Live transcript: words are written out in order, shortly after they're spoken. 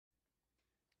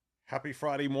Happy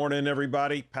Friday morning,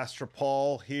 everybody. Pastor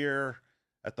Paul here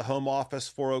at the home office,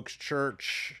 Four Oaks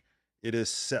Church. It is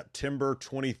September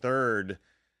 23rd,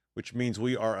 which means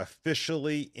we are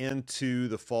officially into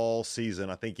the fall season.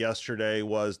 I think yesterday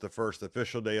was the first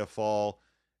official day of fall.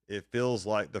 It feels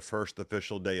like the first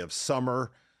official day of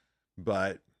summer,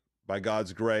 but by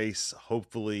God's grace,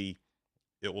 hopefully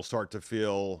it will start to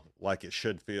feel like it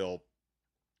should feel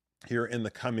here in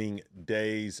the coming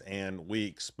days and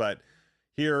weeks. But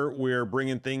here we're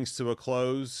bringing things to a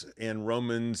close in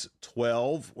Romans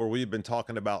 12, where we've been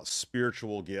talking about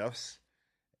spiritual gifts.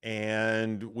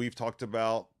 And we've talked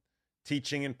about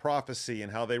teaching and prophecy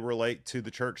and how they relate to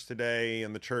the church today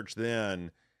and the church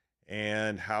then,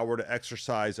 and how we're to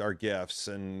exercise our gifts,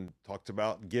 and talked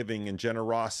about giving and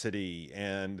generosity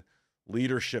and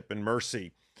leadership and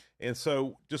mercy. And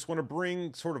so just want to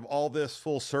bring sort of all this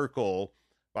full circle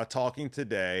by talking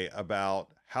today about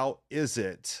how is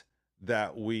it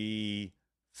that we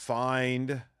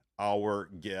find our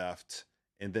gift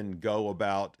and then go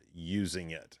about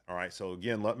using it. All right. So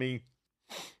again, let me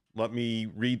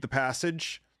read the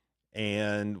passage,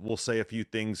 and we'll say a few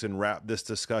things and wrap this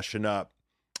discussion up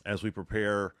as we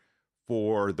prepare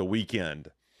for the weekend.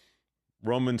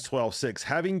 Romans 12:6,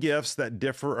 having gifts that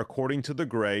differ according to the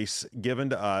grace given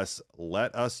to us,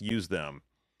 let us use them.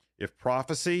 If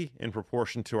prophecy, in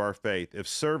proportion to our faith. If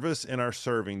service, in our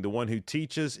serving. The one who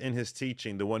teaches, in his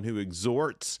teaching. The one who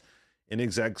exhorts, in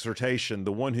his exhortation.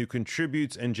 The one who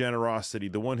contributes, in generosity.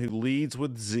 The one who leads,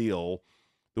 with zeal.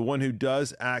 The one who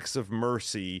does acts of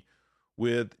mercy,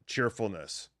 with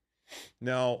cheerfulness.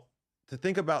 Now, to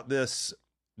think about this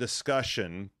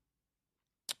discussion,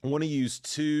 I want to use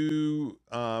two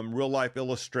real-life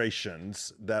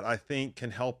illustrations that I think can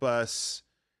help us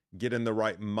get in the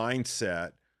right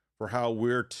mindset for how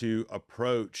we're to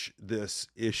approach this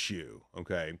issue,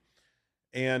 okay?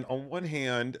 And on one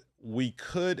hand, we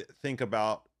could think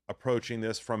about approaching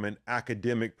this from an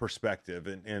academic perspective,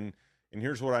 and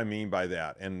here's what I mean by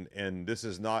that. And this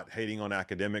is not hating on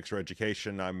academics or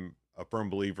education. I'm a firm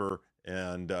believer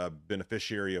and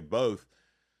beneficiary of both.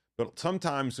 But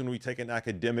sometimes when we take an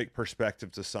academic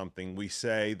perspective to something, we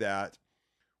say that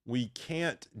we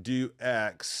can't do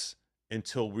X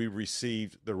until we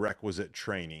received the requisite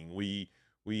training.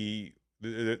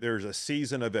 There's a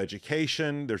season of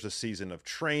education, there's a season of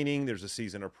training, there's a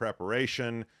season of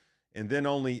preparation, and then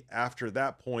only after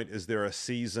that point is there a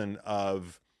season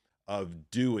of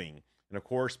doing. And of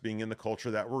course, being in the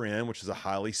culture that we're in, which is a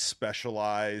highly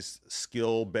specialized,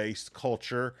 skill-based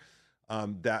culture,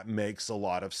 that makes a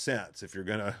lot of sense. If you're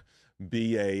going to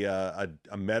be a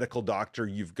medical doctor,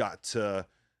 you've got to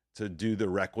do the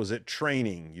requisite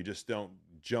training. You just don't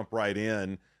jump right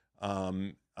in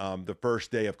the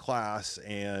first day of class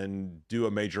and do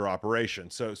a major operation.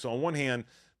 So on one hand,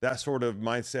 that sort of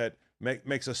mindset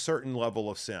makes a certain level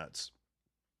of sense.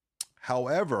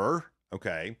 However,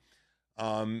 okay,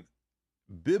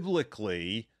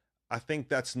 biblically, I think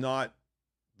that's not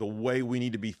the way we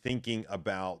need to be thinking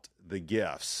about the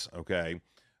gifts, okay,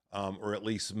 or at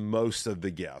least most of the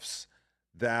gifts.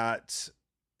 That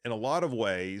in a lot of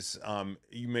ways,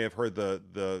 you may have heard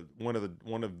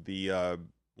one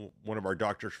of our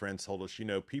doctor's friends told us,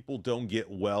 people don't get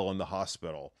well in the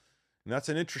hospital, and that's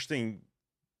an interesting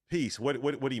piece.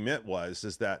 What he meant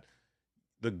is that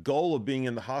the goal of being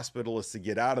in the hospital is to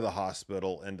get out of the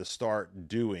hospital and to start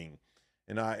doing.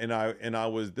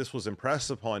 This was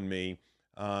impressed upon me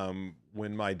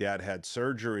when my dad had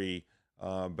surgery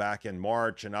back in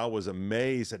March, and I was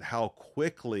amazed at how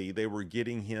quickly they were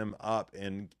getting him up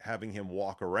and having him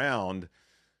walk around,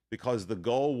 because the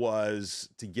goal was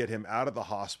to get him out of the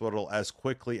hospital as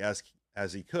quickly as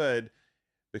he could,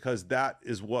 because that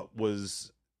is what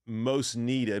was most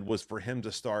needed, was for him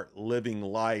to start living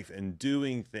life and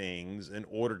doing things in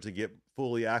order to get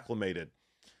fully acclimated.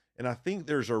 And I think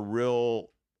there's a real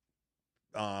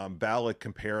valid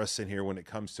comparison here when it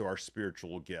comes to our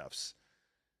spiritual gifts.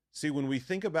 See, when we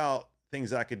think about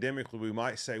things academically, we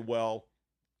might say, well,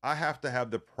 I have to have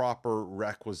the proper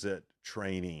requisite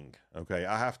training. Okay.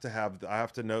 I have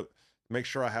to know, make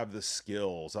sure I have the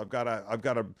skills. I've got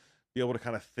to be able to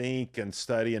kind of think and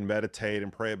study and meditate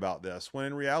and pray about this, when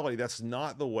in reality, that's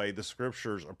not the way the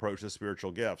scriptures approach the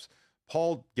spiritual gifts.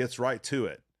 Paul gets right to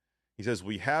it. He says,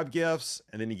 we have gifts,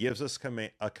 and then he gives us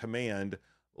a command,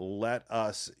 let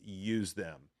us use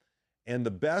them. And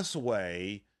the best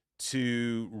way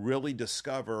to really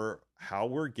discover how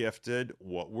we're gifted,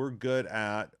 what we're good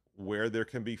at, where there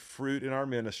can be fruit in our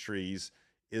ministries,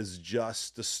 is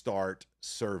just to start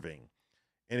serving.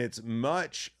 And it's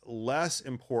much less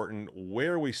important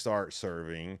where we start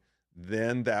serving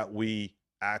than that we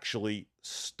actually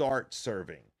start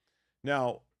serving.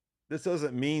 Now, this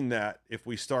doesn't mean that if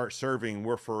we start serving,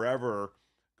 we're forever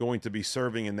going to be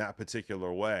serving in that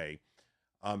particular way.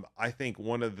 I think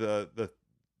one of the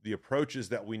approaches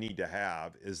that we need to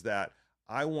have is that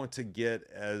I want to get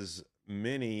as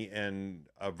many and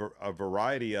a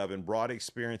variety of and broad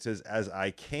experiences as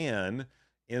I can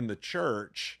in the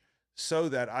church so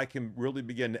that I can really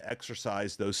begin to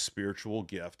exercise those spiritual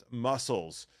gift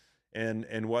muscles.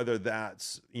 And whether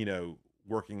that's,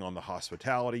 working on the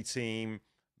hospitality team,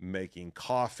 making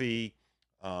coffee,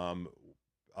 um,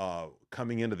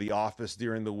 coming into the office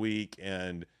during the week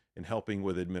and helping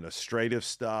with administrative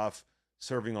stuff,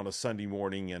 serving on a Sunday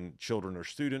morning in children or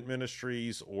student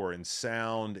ministries or in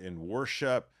sound and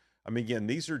worship. I mean, again,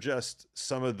 these are just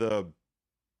some of the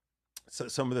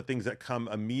things that come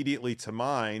immediately to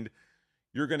mind.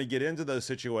 You're going to get into those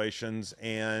situations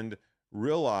and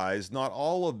realize not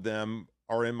all of them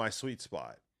are in my sweet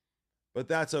spot, but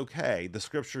that's okay. The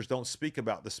scriptures don't speak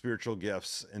about the spiritual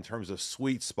gifts in terms of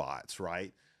sweet spots,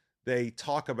 right? They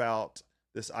talk about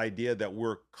this idea that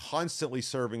we're constantly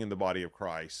serving in the body of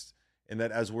Christ, and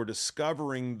that as we're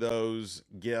discovering those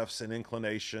gifts and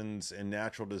inclinations and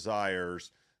natural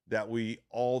desires, that we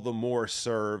all the more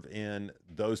serve in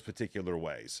those particular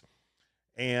ways.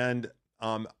 And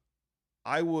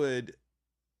I would,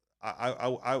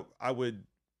 I would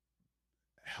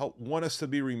help want us to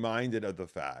be reminded of the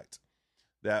fact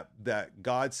that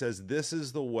God says this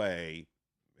is the way,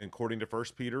 according to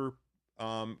First Peter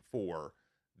 4,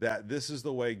 that this is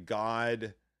the way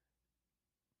God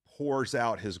pours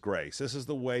out his grace. This is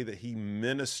the way that he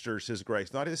ministers his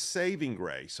grace, not his saving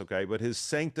grace, okay, but his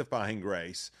sanctifying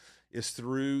grace is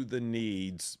through the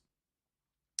needs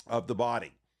of the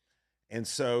body. And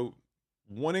so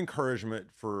one encouragement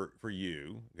for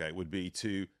you, okay, would be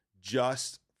to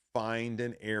just find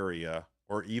an area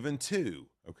or even two,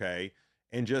 okay,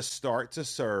 and just start to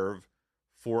serve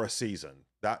for a season.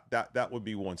 That would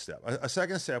be one step. A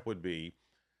second step would be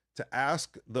to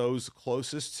ask those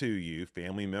closest to you,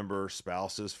 family members,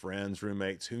 spouses, friends,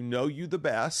 roommates who know you the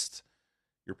best,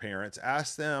 your parents,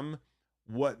 ask them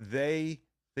what they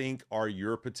think are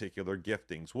your particular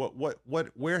giftings.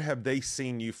 Where have they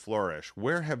seen you flourish?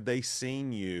 Where have they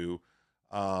seen you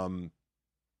um,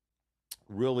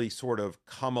 really sort of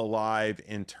come alive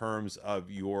in terms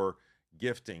of your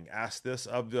gifting? Ask this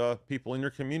of the people in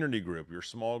your community group, your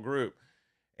small group.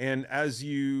 And as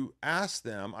you ask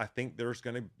them, I think there's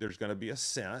going to be a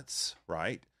sense,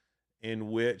 right, in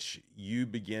which you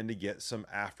begin to get some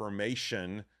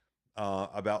affirmation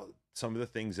about some of the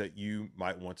things that you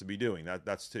might want to be doing.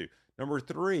 That's two. Number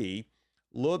three,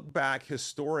 look back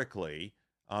historically.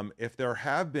 If there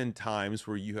have been times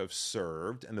where you have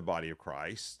served in the body of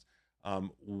Christ,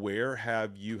 where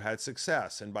have you had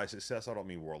success? And by success, I don't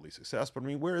mean worldly success, but I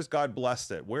mean, where has God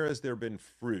blessed it? Where has there been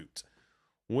fruit?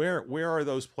 Where are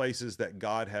those places that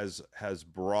God has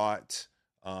brought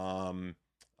an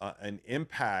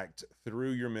impact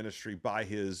through your ministry by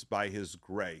his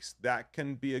grace? That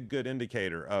can be a good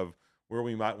indicator of where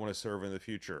we might want to serve in the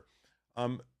future.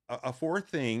 A fourth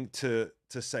thing to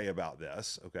say about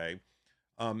this, okay,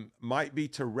 might be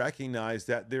to recognize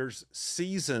that there's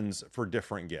seasons for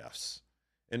different gifts.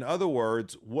 In other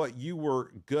words, what you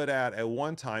were good at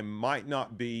one time might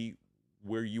not be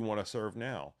where you want to serve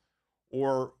now,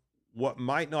 or what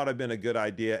might not have been a good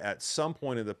idea at some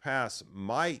point in the past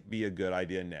might be a good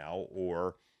idea now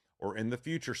or in the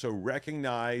future. So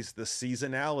recognize the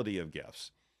seasonality of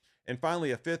gifts. And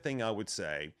finally, a fifth thing I would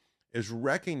say is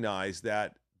recognize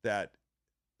that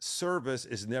service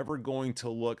is never going to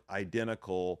look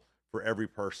identical for every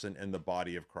person in the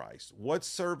body of Christ. What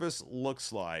service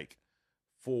looks like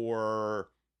for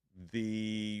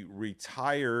the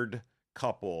retired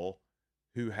couple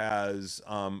who has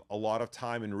a lot of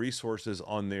time and resources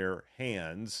on their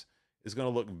hands is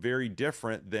going to look very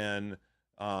different than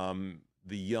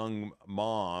the young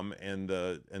mom and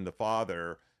the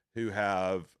father who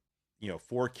have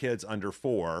 4 kids under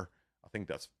 4. I think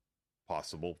that's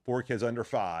possible. 4 kids under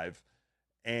 5,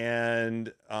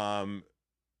 and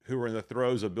who are in the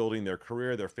throes of building their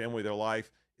career, their family, their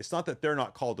life. It's not that they're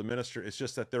not called to minister. It's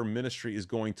just that their ministry is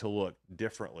going to look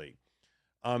differently.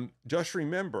 Just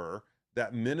remember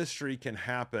that ministry can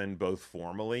happen both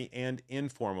formally and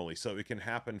informally. So it can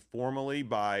happen formally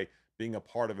by being a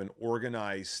part of an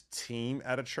organized team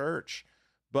at a church.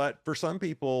 But for some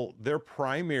people, their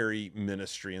primary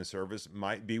ministry and service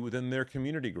might be within their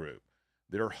community group.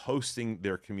 They're hosting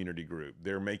their community group.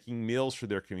 They're making meals for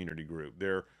their community group.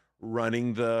 They're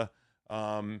running the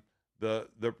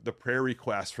prayer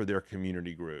requests for their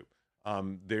community group.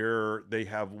 They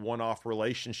have one-off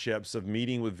relationships of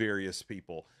meeting with various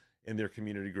people. in their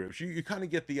community groups. You kind of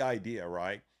get the idea,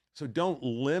 right? So don't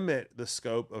limit the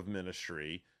scope of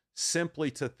ministry simply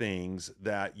to things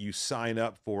that you sign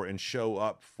up for and show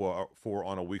up for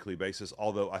on a weekly basis,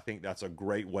 although I think that's a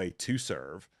great way to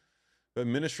serve. But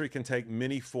ministry can take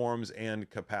many forms and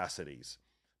capacities.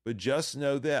 But just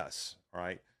know this,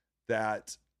 right?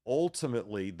 That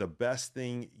ultimately the best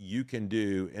thing you can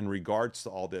do in regards to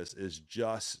all this is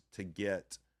just to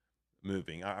get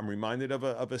moving. I'm reminded of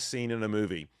a scene in a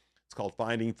movie. It's called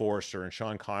Finding Forrester, and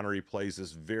Sean Connery plays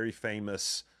this very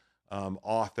famous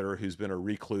author who's been a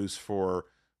recluse for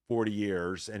 40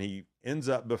 years, and he ends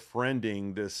up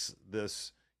befriending this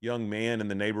young man in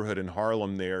the neighborhood in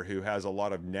Harlem there who has a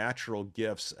lot of natural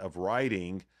gifts of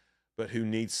writing, but who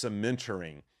needs some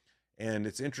mentoring. And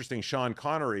it's interesting, Sean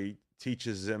Connery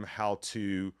teaches him how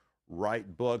to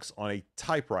write books on a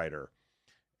typewriter.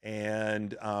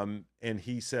 And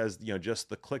he says, just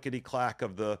the clickety clack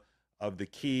of the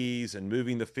keys and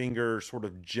moving the finger sort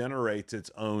of generates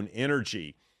its own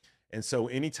energy. And so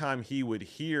anytime he would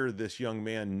hear this young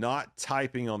man not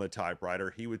typing on the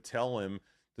typewriter, he would tell him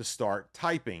to start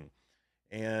typing.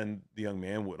 And the young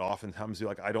man would oftentimes be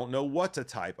like, I don't know what to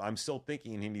type. I'm still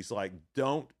thinking. And he's like,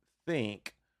 don't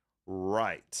think,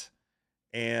 write.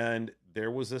 And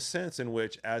there was a sense in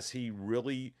which, as he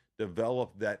really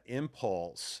developed that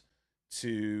impulse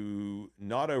to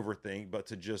not overthink, but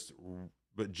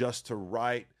just to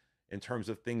write in terms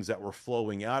of things that were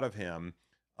flowing out of him,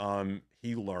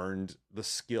 he learned the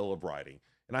skill of writing.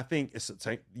 And I think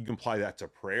you can apply that to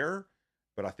prayer,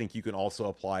 but I think you can also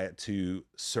apply it to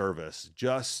service.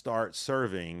 Just start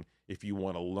serving if you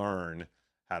want to learn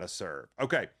how to serve.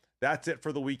 Okay, that's it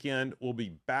for the weekend. We'll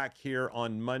be back here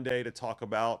on Monday to talk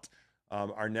about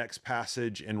our next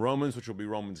passage in Romans, which will be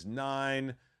Romans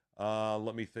 9.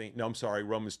 Let me think. No, I'm sorry.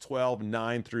 Romans 12,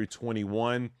 9 through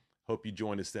 21. Hope you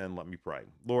join us then. Let me pray.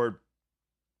 Lord,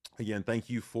 again, thank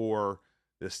you for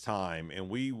this time. And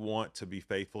we want to be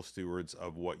faithful stewards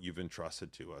of what you've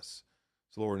entrusted to us.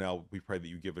 So Lord, now we pray that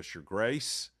you give us your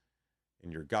grace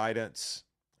and your guidance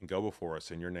and go before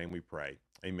us. In your name we pray.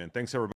 Amen. Thanks, everybody.